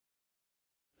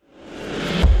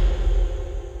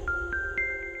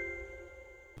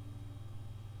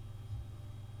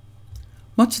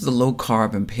Much of the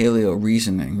low-carb and paleo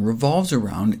reasoning revolves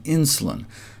around insulin.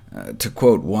 To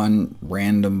quote one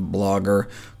random blogger,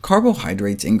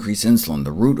 carbohydrates increase insulin,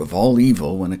 the root of all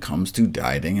evil when it comes to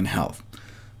dieting and health.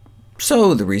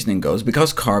 So the reasoning goes,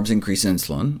 because carbs increase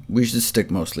insulin, we should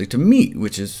stick mostly to meat,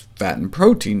 which is fat and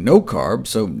protein, no carbs,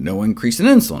 so no increase in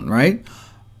insulin, right?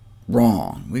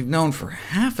 Wrong. We've known for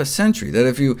half a century that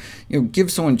if you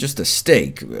give someone just a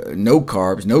steak, no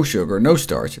carbs, no sugar, no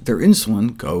starch, their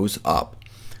insulin goes up.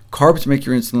 Carbs make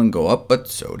your insulin go up, but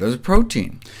so does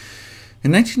protein.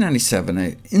 In 1997,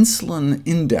 an insulin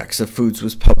index of foods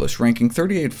was published, ranking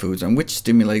 38 foods on which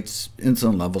stimulates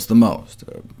insulin levels the most.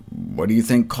 What do you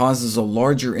think causes a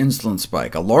larger insulin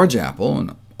spike? A large apple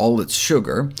and all its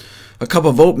sugar, a cup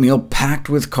of oatmeal packed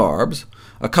with carbs,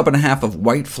 a cup and a half of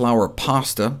white flour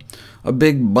pasta, a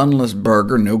big bunless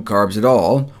burger, no carbs at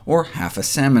all, or half a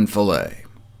salmon fillet?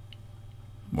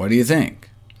 What do you think?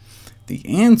 The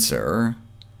answer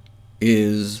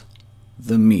is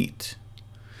the meat.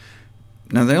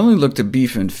 Now, they only looked at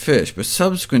beef and fish, but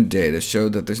subsequent data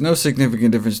showed that there's no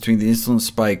significant difference between the insulin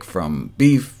spike from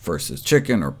beef versus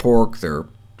chicken or pork. They're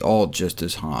all just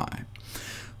as high.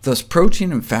 Thus,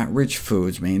 protein and fat-rich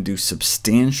foods may induce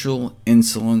substantial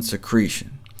insulin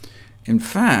secretion. In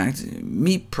fact,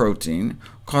 meat protein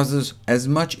causes as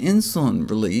much insulin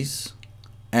release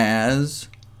as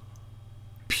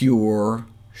pure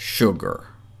sugar.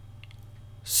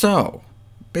 So,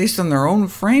 based on their own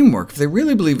framework, if they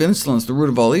really believe insulin is the root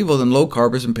of all evil, then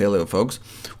low-carbers and paleo folks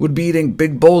would be eating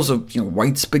big bowls of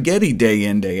white spaghetti day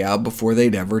in, day out before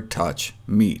they'd ever touch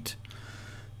meat.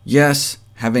 Yes,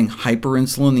 having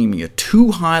hyperinsulinemia,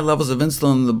 too high levels of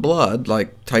insulin in the blood,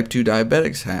 like type 2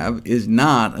 diabetics have, is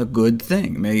not a good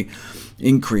thing. It may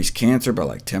increase cancer by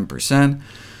like 10%.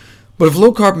 But if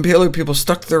low-carb and paleo people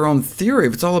stuck to their own theory,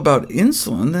 if it's all about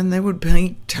insulin, then they would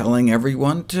be telling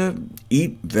everyone to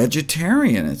eat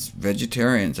vegetarian.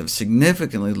 Vegetarians have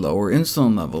significantly lower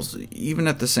insulin levels, even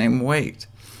at the same weight.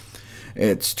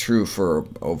 It's true for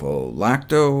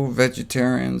ovo-lacto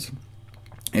vegetarians.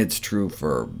 It's true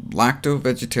for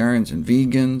lacto-vegetarians and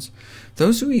vegans.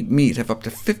 Those who eat meat have up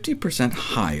to 50%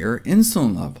 higher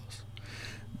insulin levels.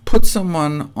 Put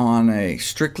someone on a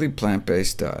strictly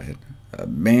plant-based diet, a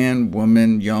man,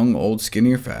 woman, young, old,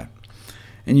 skinny, or fat,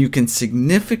 and you can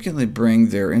significantly bring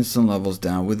their insulin levels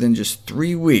down within just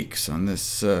 3 weeks on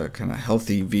this kind of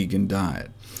healthy vegan diet.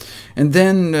 And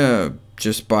then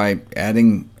just by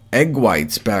adding egg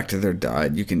whites back to their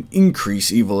diet, you can increase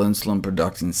evil insulin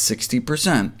production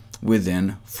 60%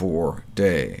 within 4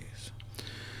 days.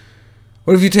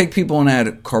 What if you take people and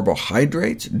add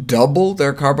carbohydrates, double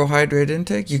their carbohydrate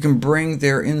intake? You can bring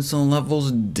their insulin levels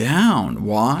down.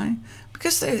 Why?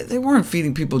 Because they weren't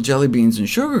feeding people jelly beans and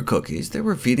sugar cookies. They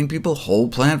were feeding people whole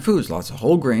plant foods, lots of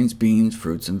whole grains, beans,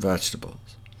 fruits, and vegetables.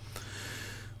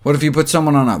 What if you put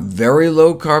someone on a very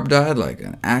low-carb diet, like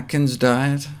an Atkins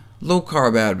diet?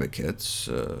 Low-carb advocates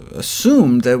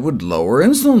assumed that it would lower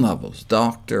insulin levels.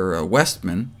 Dr.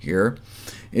 Westman here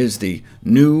is the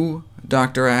new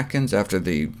Dr. Atkins, after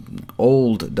the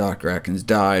old Dr. Atkins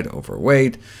died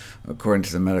overweight, according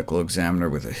to the medical examiner,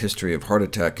 with a history of heart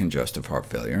attack, congestive heart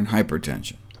failure, and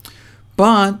hypertension.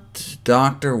 But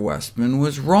Dr. Westman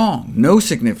was wrong. No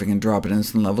significant drop in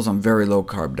insulin levels on very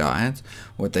low-carb diets.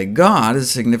 What they got is a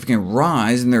significant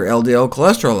rise in their LDL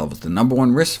cholesterol levels, the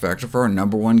 #1 risk factor for our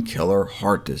 #1 killer,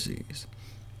 heart disease.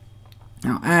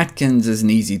 Now, Atkins is an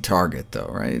easy target,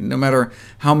 though, right? No matter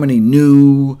how many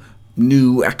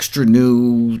extra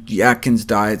new Atkins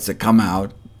diets that come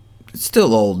out, it's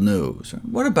still old news.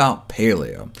 What about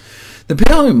paleo? The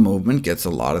paleo movement gets a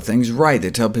lot of things right. They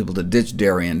tell people to ditch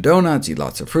dairy and donuts, eat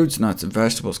lots of fruits, nuts, and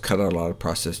vegetables, cut out a lot of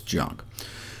processed junk.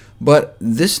 But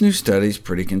this new study is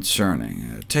pretty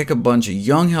concerning. Take a bunch of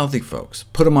young, healthy folks,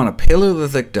 put them on a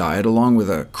Paleolithic diet along with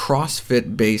a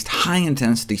Crossfit-based,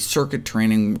 high-intensity circuit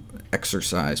training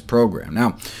exercise program.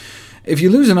 Now, if you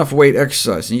lose enough weight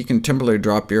exercising, you can temporarily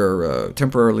drop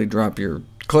your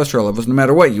cholesterol levels no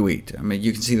matter what you eat. I mean,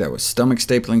 you can see that with stomach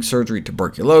stapling surgery,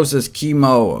 tuberculosis,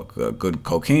 chemo, a good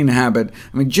cocaine habit.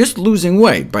 I mean, just losing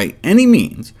weight by any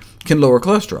means can lower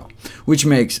cholesterol, which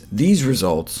makes these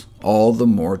results all the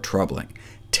more troubling.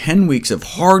 10 weeks of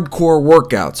hardcore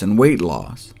workouts and weight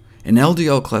loss, and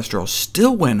LDL cholesterol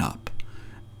still went up.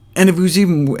 And it was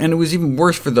even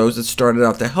worse for those that started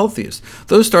out the healthiest.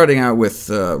 Those starting out with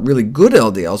really good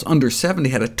LDLs, under 70,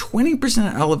 had a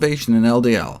 20% elevation in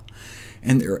LDL,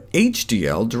 and their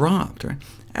HDL dropped. Right?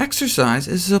 Exercise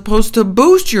is supposed to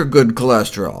boost your good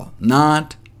cholesterol,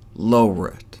 not lower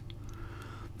it.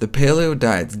 The paleo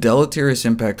diet's deleterious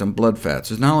impact on blood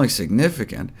fats is not only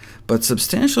significant, but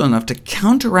substantial enough to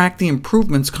counteract the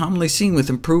improvements commonly seen with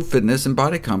improved fitness and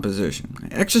body composition.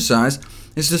 Exercise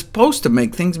is supposed to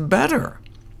make things better.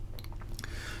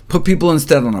 Put people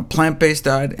instead on a plant-based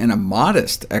diet and a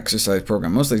modest exercise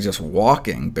program, mostly just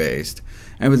walking-based,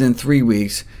 and within 3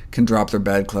 weeks can drop their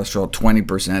bad cholesterol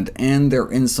 20% and their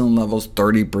insulin levels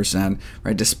 30%,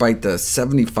 despite the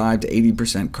 75 to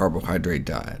 80% carbohydrate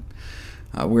diet.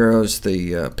 Whereas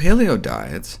the paleo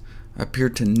diets appear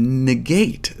to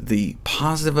negate the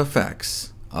positive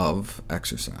effects of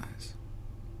exercise.